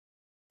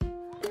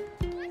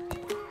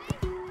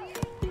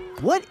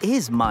What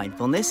is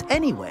mindfulness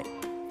anyway?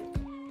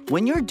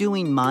 When you're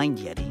doing mind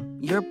yeti,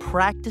 you're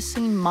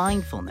practicing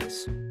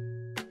mindfulness.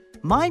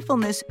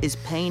 Mindfulness is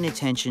paying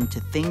attention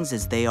to things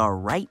as they are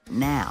right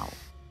now.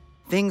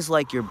 Things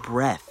like your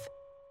breath,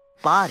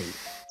 body,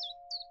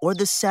 or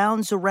the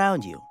sounds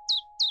around you,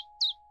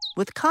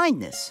 with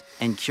kindness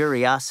and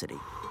curiosity.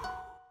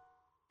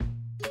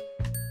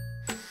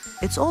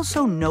 It's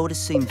also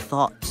noticing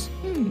thoughts,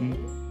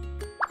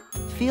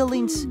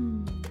 feelings,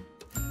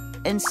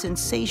 and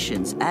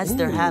sensations as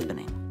they're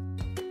happening.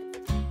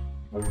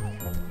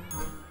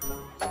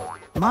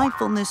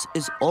 Mindfulness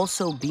is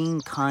also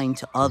being kind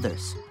to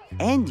others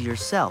and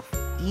yourself,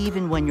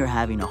 even when you're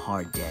having a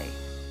hard day.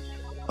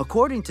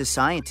 According to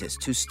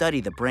scientists who study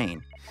the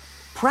brain,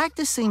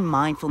 practicing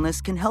mindfulness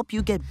can help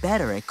you get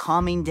better at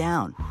calming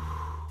down,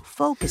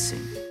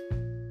 focusing,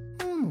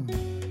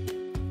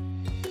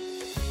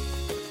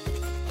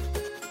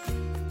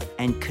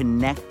 and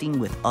connecting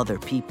with other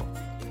people.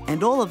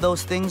 And all of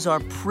those things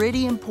are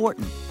pretty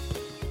important,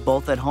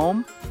 both at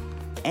home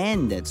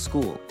and at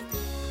school.